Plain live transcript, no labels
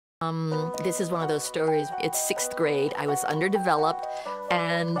This is one of those stories. It's 6th grade. I was underdeveloped,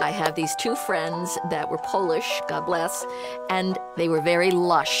 and I have these two friends that were Polish, God bless, and they were very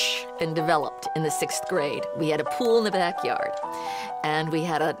lush and developed in the 6th grade. We had a pool in the backyard, and we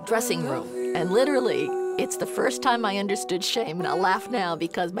had a dressing room, and literally, it's the first time I understood shame, and I'll laugh now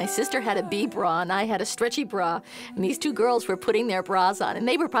because my sister had a B bra and I had a stretchy bra, and these two girls were putting their bras on, and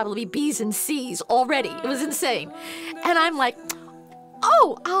they were probably B's and C's already. It was insane. And I'm like,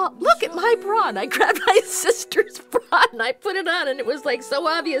 oh, look at my bra. And I grabbed my sister's bra and I put it on, and it was like so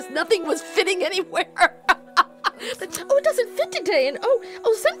obvious nothing was fitting anywhere. Oh, it doesn't fit today, and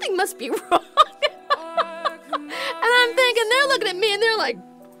oh, something must be wrong. And I'm thinking, they're looking at me and they're like,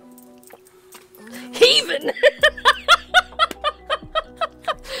 heaving.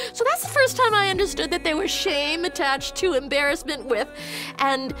 So that's the first time I understood that there was shame attached to embarrassment with,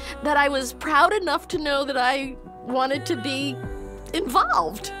 and that I was proud enough to know that I wanted to be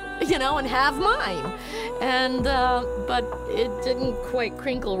involved, you know, and have mine. And, but it didn't quite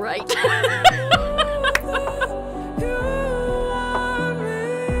crinkle right.